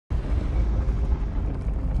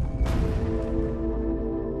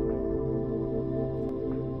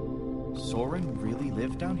Thorin really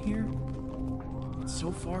live down here? It's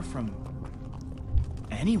so far from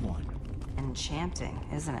anyone. Enchanting,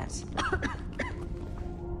 isn't it?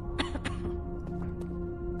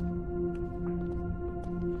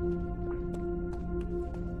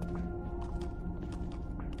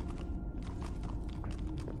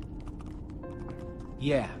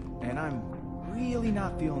 Yeah, and I'm really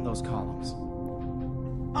not feeling those columns.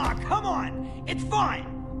 Aw, come on! It's fine!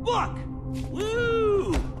 Look!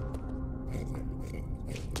 Woo!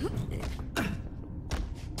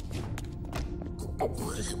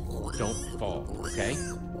 Just don't fall, okay?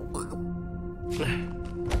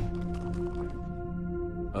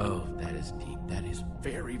 Oh, that is deep. That is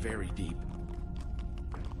very, very deep.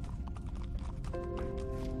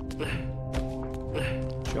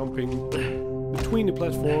 Jumping between the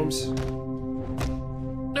platforms.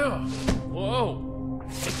 Whoa!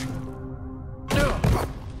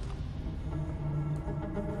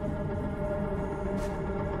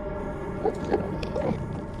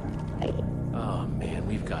 Oh man,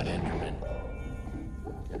 we've got Enderman.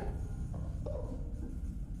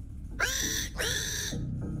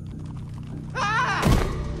 Ah!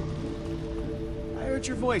 I heard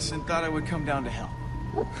your voice and thought I would come down to help.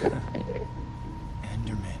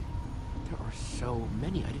 Enderman. There are so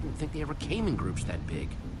many. I didn't think they ever came in groups that big.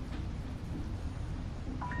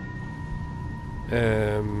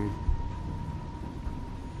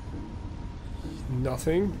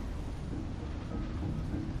 Nothing.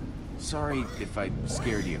 Sorry if I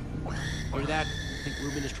scared you. Or that, I think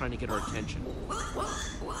Ruben is trying to get our attention.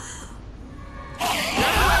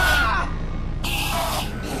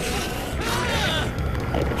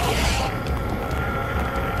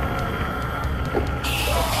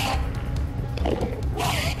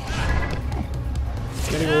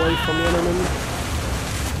 Getting away from the Enderman.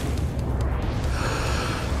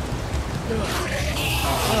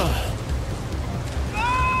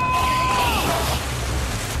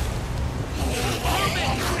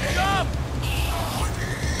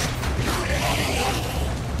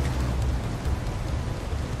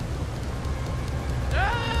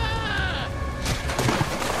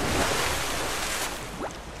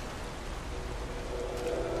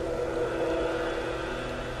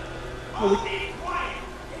 Be quiet!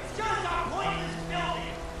 It's just a pointless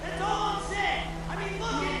building! That's all I'm saying! I mean,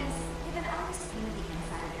 look at... Given our seen the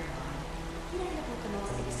inside of your mind, you'd end up with the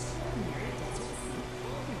most extraordinary desert sea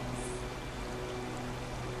paradise.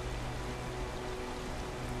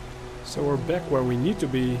 So we're back where we need to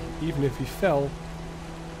be, even if we fell.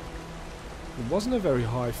 It wasn't a very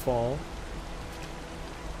high fall.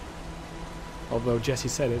 Although Jesse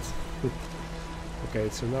said it. Okay,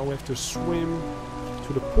 so now we have to swim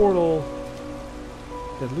to the portal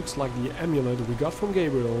that looks like the amulet we got from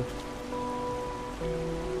Gabriel.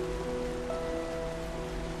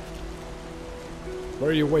 What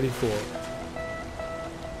are you waiting for?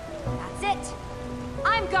 That's it!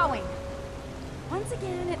 I'm going! Once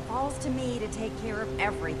again, it falls to me to take care of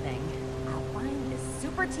everything. I'll find this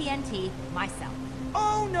super TNT myself.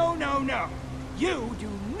 Oh, no, no, no! You do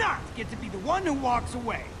not get to be the one who walks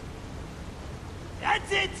away!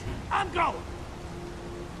 That's it! I'm going!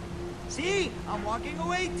 See? I'm walking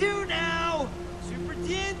away too now! Super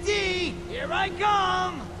TNT! Here I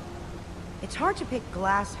come! It's hard to pick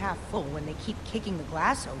glass half full when they keep kicking the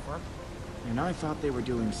glass over. And I thought they were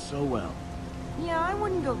doing so well. Yeah, I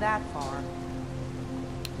wouldn't go that far.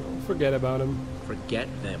 Well, forget about him. Forget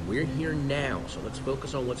them. We're here now, so let's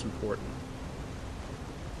focus on what's important.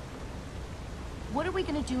 What are we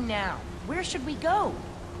gonna do now? Where should we go?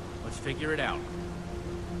 Let's figure it out.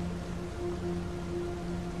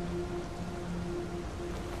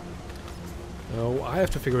 Oh, I have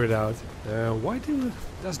to figure it out. Why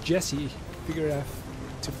does Jesse figure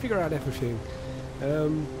out everything?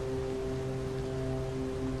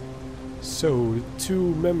 So, the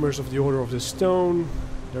two members of the Order of the Stone,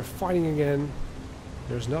 they're fighting again.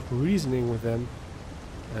 There's not reasoning with them.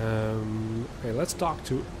 Okay, let's talk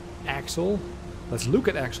to Axel. Let's look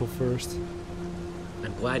at Axel first.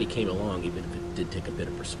 I'm glad he came along, even if it did take a bit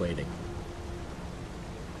of persuading.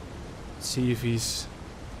 See if he's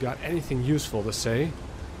got anything useful to say.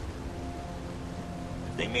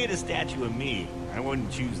 If they made a statue of me, I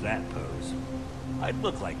wouldn't choose that pose. I'd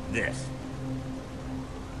look like this.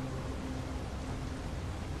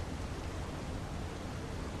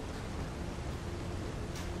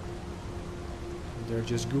 They're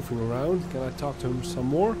just goofing around. Can I talk to him some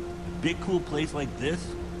more? A big cool place like this?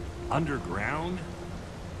 Underground?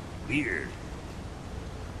 Weird.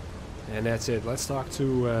 And that's it. Let's talk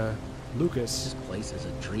to Lucas. This place is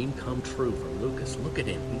a dream come true for Lucas. Look at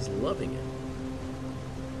him. He's loving it.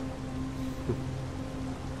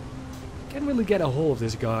 really get a hold of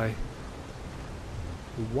this guy.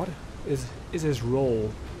 What is his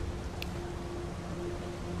role?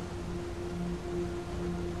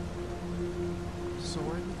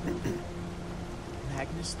 Soren,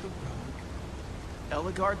 Magnus the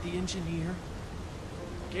Rogue, Ellegaard the Engineer,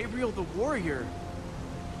 Gabriel the Warrior.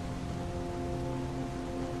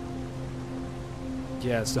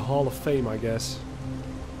 Yeah, it's the Hall of Fame, I guess.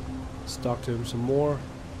 Let's talk to him some more.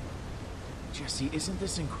 Jesse, isn't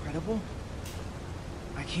this incredible?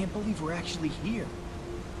 I can't believe we're actually here.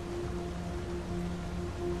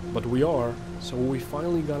 But we are. So we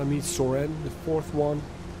finally gotta meet Soren, the fourth one.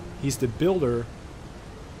 He's the builder.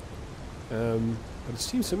 But it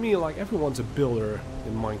seems to me like everyone's a builder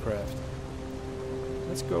in Minecraft.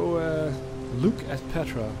 Let's go look at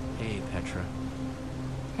Petra. Hey, Petra.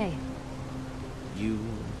 Hey, You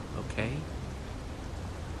okay?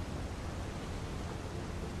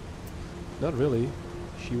 Not really.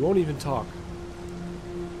 She won't even talk.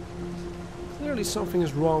 Clearly something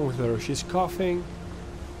is wrong with her. She's coughing.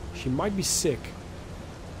 She might be sick.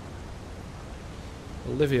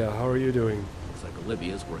 Olivia, how are you doing? Looks like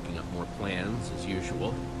Olivia's working up more plans as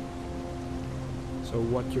usual. So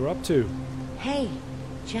what you're up to? Hey,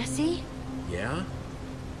 Jesse? Yeah?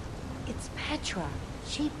 It's Petra.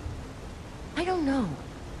 I don't know.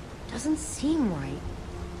 Doesn't seem right.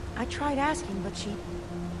 I tried asking, but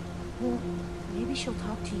well, maybe she'll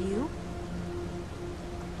talk to you?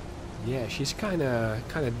 Yeah, she's kinda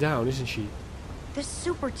down, isn't she? This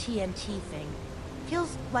super TNT thing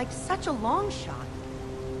feels like such a long shot.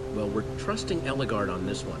 Well, we're trusting Ellegaard on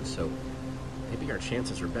this one, so maybe our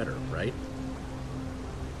chances are better, right?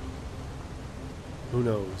 Who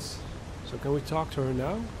knows? So can we talk to her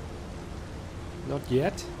now? Not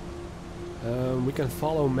yet. We can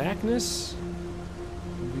follow Magnus.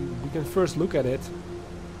 We can first look at it.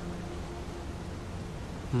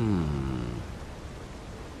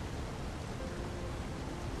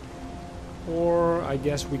 Or I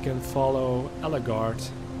guess we can follow Ellegaard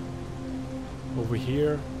over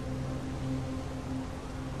here.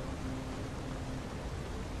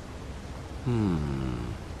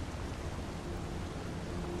 And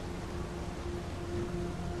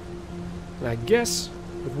I guess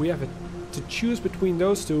if we have to choose between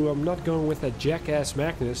those two, I'm not going with that jackass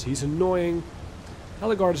Magnus. He's annoying.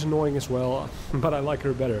 Ellegaard is annoying as well, but I like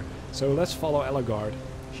her better. So let's follow Ellegaard.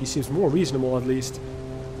 She seems more reasonable at least.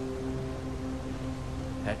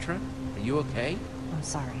 Petra, are you okay? I'm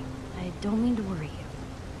sorry. I don't mean to worry you.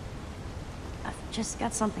 I've just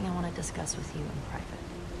got something I want to discuss with you in private.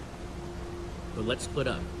 Well, let's split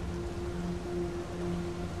up.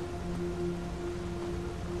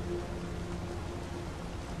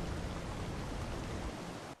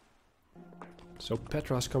 So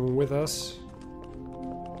Petra's coming with us.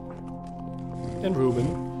 And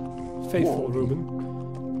Ruben. Faithful Ruben.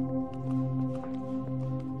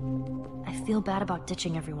 I feel bad about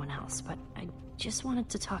ditching everyone else, but I just wanted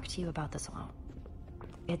to talk to you about this alone.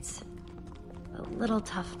 It's a little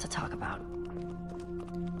tough to talk about.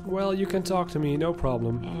 Well, you can talk to me, no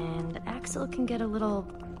problem. And Axel can get a little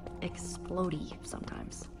explodey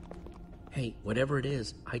sometimes. Hey, whatever it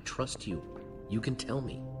is, I trust you. You can tell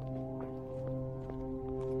me.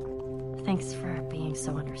 Thanks for being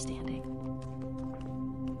so understanding.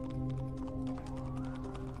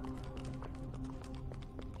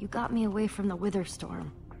 You got me away from the Wither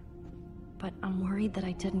Storm, but I'm worried that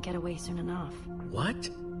I didn't get away soon enough. What?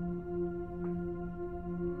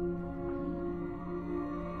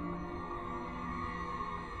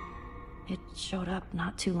 It showed up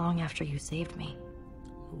not too long after you saved me.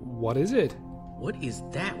 What is it? What is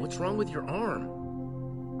that? What's wrong with your arm?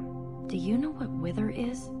 Do you know what Wither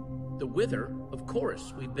is? The wither? Of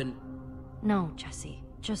course. We've been... No, Jesse.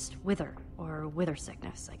 Just wither, or wither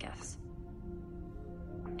sickness, I guess.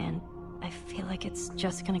 And I feel like it's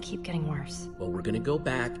just gonna keep getting worse. Well, we're gonna go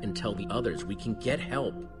back and tell the others. We can get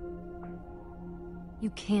help. You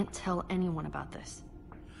can't tell anyone about this.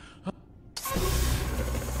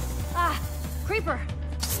 Ah! Creeper!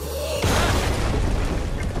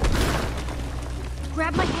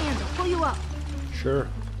 Grab my hand, I'll pull you up. Sure.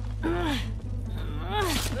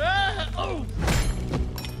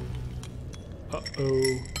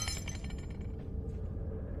 Uh-oh.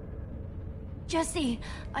 Jesse,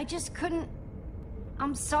 I just couldn't...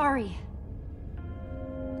 I'm sorry.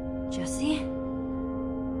 Jesse?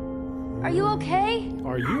 Are you okay?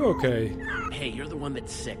 Are you okay? Hey, you're the one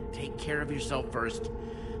that's sick. Take care of yourself first.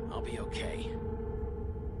 I'll be okay.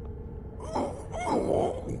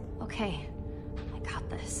 Okay, I got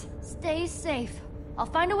this. Stay safe. I'll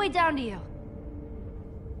find a way down to you.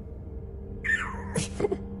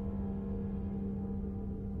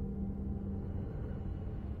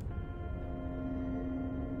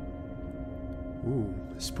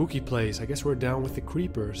 Spooky place. I guess we're down with the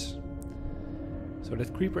creepers. So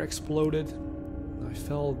that creeper exploded. I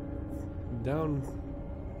fell down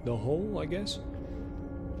the hole, I guess.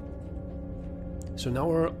 So now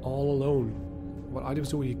we're all alone. What items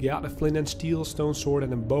do we got? A flint and steel, stone sword,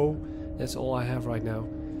 and a bow. That's all I have right now.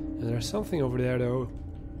 And there's something over there though.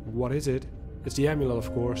 What is it? It's the amulet,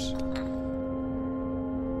 of course.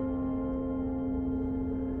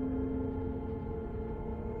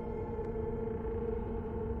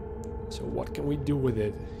 So what can we do with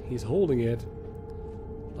it? He's holding it.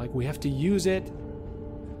 Like we have to use it.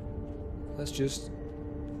 Let's just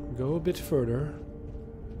go a bit further.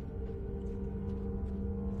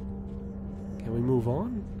 Can we move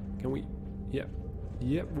on? Can we? Yep.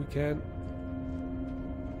 Yep, we can.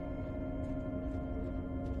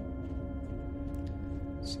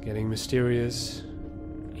 It's getting mysterious.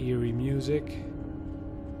 Eerie music.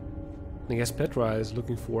 I guess Petra is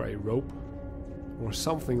looking for a rope. Or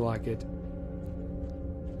something like it.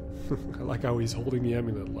 I like how he's holding the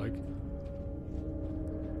amulet, like.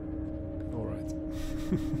 Alright.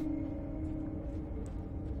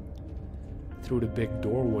 Through the big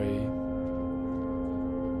doorway.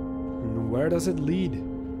 And where does it lead?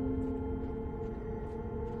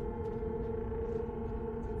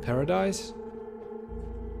 Paradise?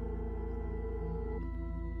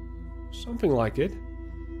 Something like it.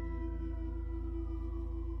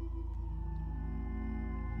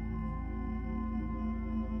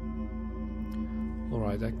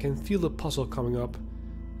 Alright, I can feel the puzzle coming up.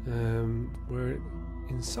 We're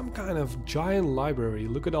in some kind of giant library.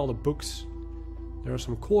 Look at all the books. There are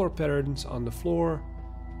some color patterns on the floor.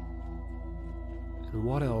 And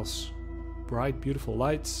what else? Bright, beautiful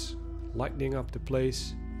lights lighting up the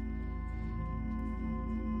place.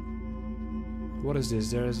 What is this?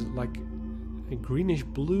 There's like a greenish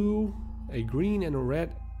blue, a green and a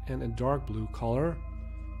red and a dark blue color.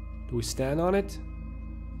 Do we stand on it?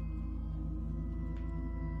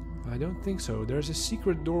 I don't think so. There's a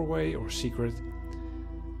secret doorway, or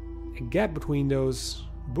a gap between those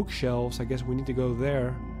bookshelves. I guess we need to go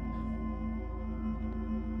there.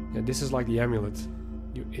 Yeah, this is like the amulet.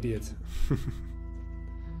 You idiot.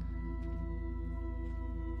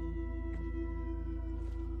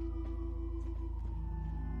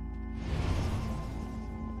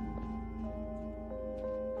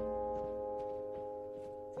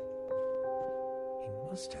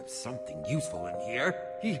 Must have something useful in here.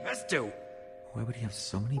 He has to. Why would he have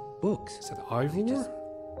so many books? Is that Ivor? Just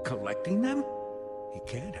collecting them? He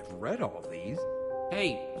can't have read all these.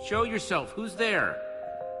 Hey, show yourself. Who's there?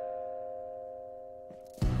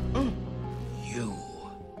 You.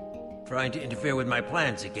 Trying to interfere with my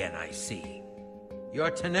plans again, I see.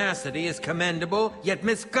 Your tenacity is commendable, yet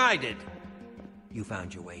misguided. You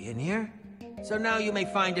found your way in here, so now you may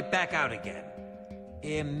find it back out again.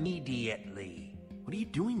 Immediately. What are you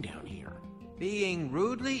doing down here? Being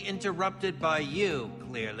rudely interrupted by you,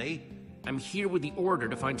 clearly. I'm here with the order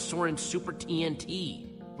to find Soren's Super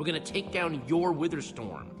TNT. We're gonna take down your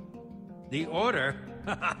Witherstorm. The order?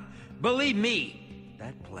 Believe me,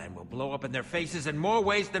 that plan will blow up in their faces in more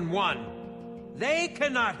ways than one. They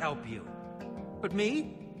cannot help you. But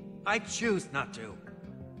me? I choose not to.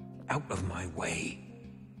 Out of my way.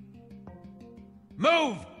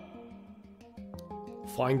 Move!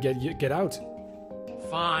 Fine, get out.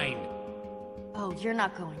 Fine. Oh, you're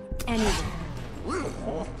not going anywhere.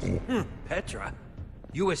 Petra,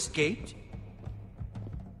 you escaped?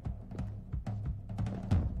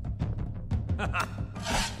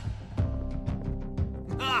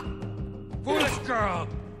 Foolish girl!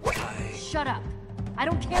 Shut up. I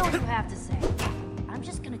don't care what you have to say. I'm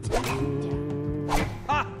just gonna take you down.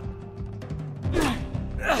 Ha!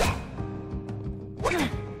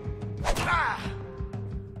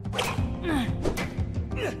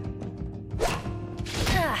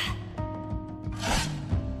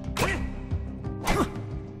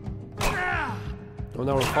 Oh,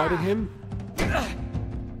 now we're fighting him?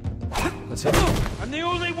 Let's hit him. I'm the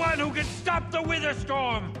only one who can stop the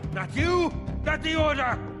Witherstorm! Not you, not the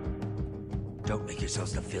Order! Don't make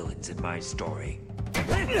yourselves the villains in my story.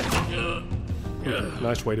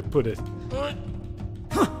 Nice way to put it.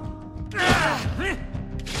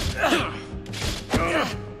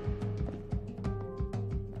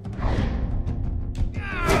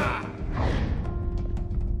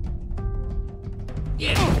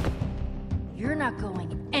 You're not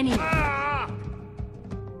going anywhere.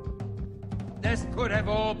 This could have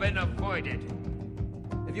all been avoided.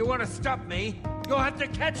 If you want to stop me, you'll have to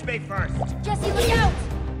catch me first! Jesse, look out!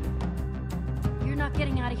 You're not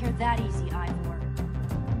getting out of here that easy, Ivor.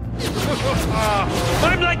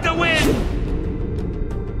 I'm like the wind!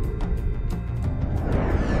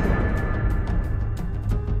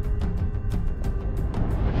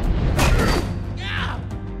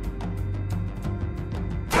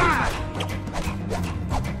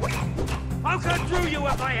 through you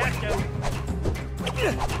if I had to!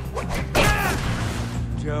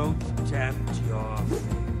 Don't tempt your fate.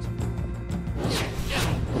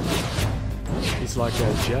 He's like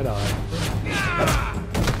a Jedi.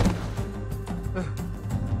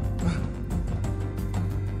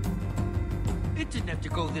 It didn't have to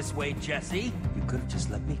go this way, Jesse. You could have just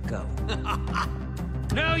let me go.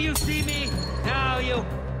 Now you see me. Now you...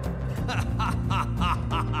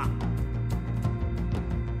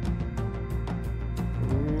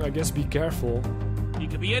 I guess be careful. You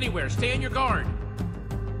could be anywhere. Stay on your guard.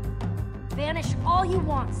 Vanish all you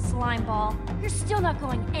want, slime ball. You're still not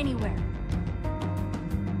going anywhere.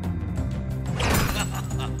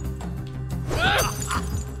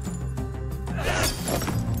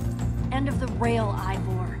 End of the rail,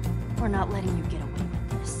 Ivor. We're not letting you get away with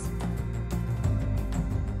this.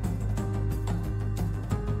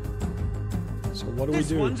 So what do we do?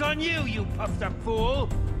 This one's on you, you puffed up fool!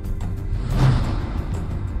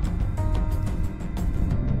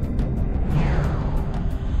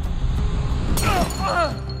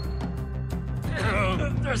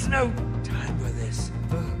 There's no time for this.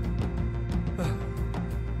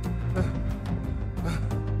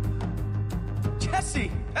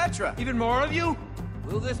 Jesse! Petra! Even more of you?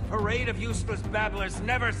 Will this parade of useless babblers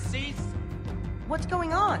never cease? What's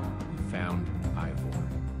going on? We found Ivor.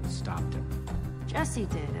 Stopped him. Jesse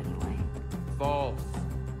did, anyway. False.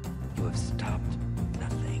 You have stopped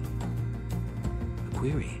nothing. A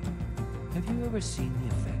query. Have you ever seen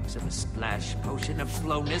the effects of a splash potion of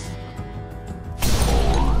slowness?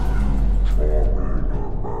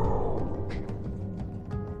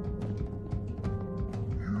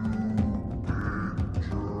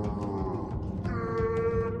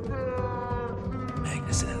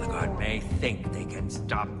 Magnus and Ellegaard may think they can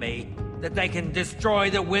stop me, that they can destroy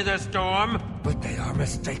the Wither Storm, but they are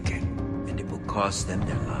mistaken, and it will cost them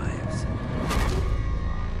their lives.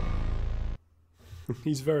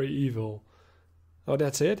 He's very evil. Oh,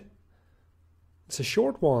 that's it? It's a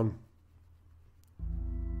short one.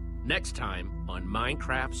 Next time on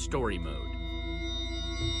Minecraft Story Mode.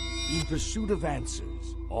 In pursuit of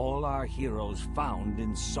answers, all our heroes found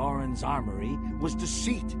in Soren's armory was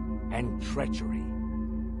deceit and treachery.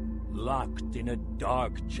 Locked in a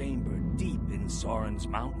dark chamber deep in Soren's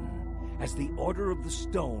mountain, as the Order of the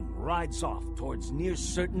Stone rides off towards near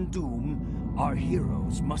certain doom, our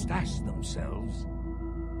heroes must ask themselves,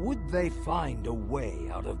 would they find a way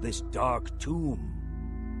out of this dark tomb?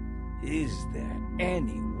 Is there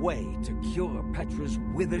any way to cure Petra's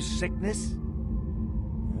wither sickness?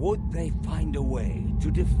 Would they find a way to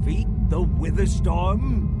defeat the Wither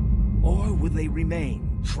Storm? Or will they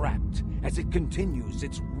remain trapped as it continues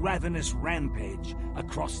its ravenous rampage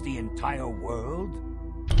across the entire world?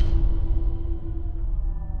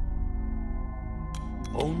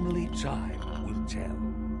 Only time will tell.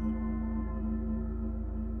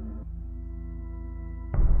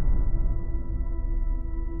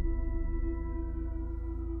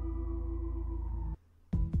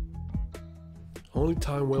 Only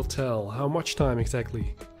time will tell. How much time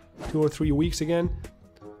exactly? 2 or 3 weeks again?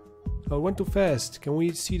 Oh, it went too fast. Can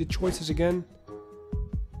we see the choices again?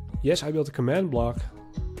 Yes, I built a command block.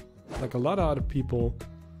 Like a lot of other people.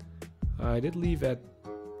 I did leave at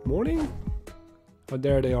morning? Oh,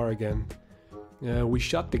 there they are again. We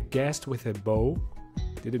shot the ghast with a bow.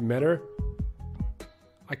 Did it matter?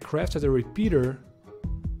 I crafted a repeater.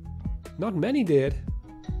 Not many did.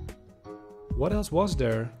 What else was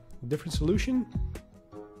there? Different solution?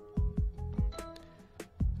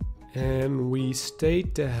 And we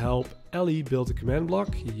stayed to help Ellie build a command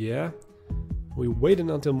block. Yeah. We waited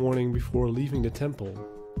until morning before leaving the temple.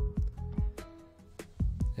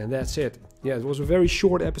 And that's it. Yeah, it was a very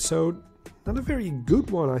short episode. Not a very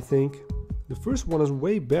good one, I think. The first one is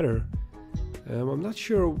way better. I'm not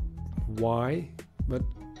sure why, but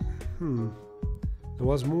there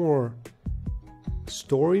was more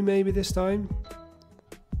story maybe this time.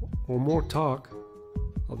 Or more talk.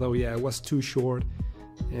 Although, yeah, it was too short.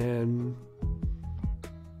 And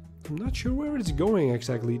I'm not sure where it's going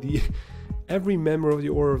exactly. Every member of the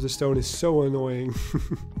Order of the Stone is so annoying.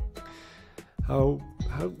 How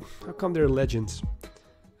come they're legends?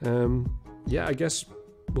 Yeah, I guess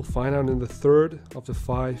we'll find out in the third of the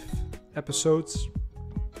 5 episodes.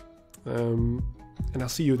 And I'll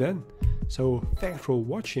see you then. So thanks for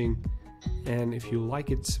watching. And if you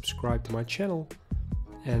like it, subscribe to my channel.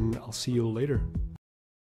 And I'll see you later.